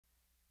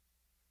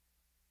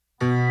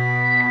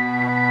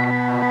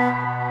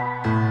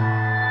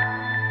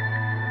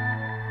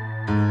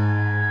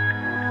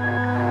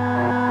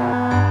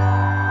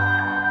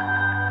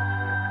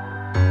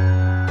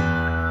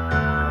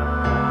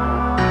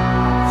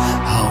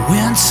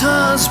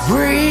Winter's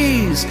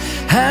breeze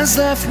has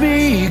left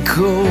me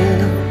cold,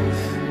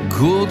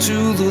 cold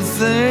to the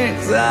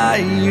things I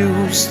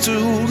used to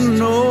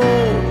know.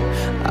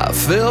 I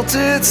felt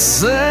it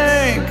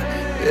sink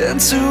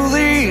into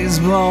these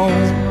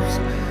bones.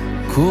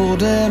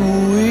 Cold and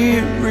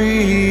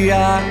weary,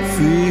 I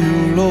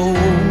feel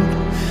old.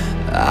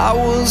 I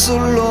was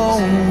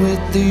alone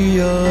with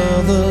the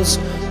others,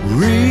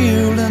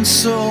 real and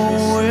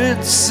so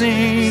it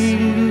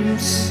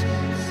seems.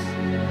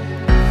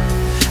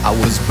 I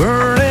was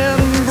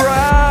burning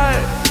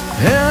bright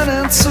and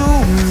into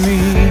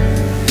me,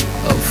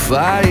 a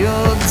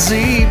fire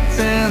deep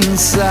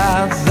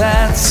inside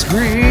that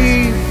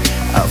scream.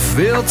 I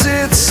felt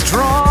it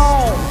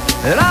strong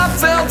and I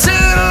felt it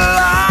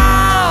alive.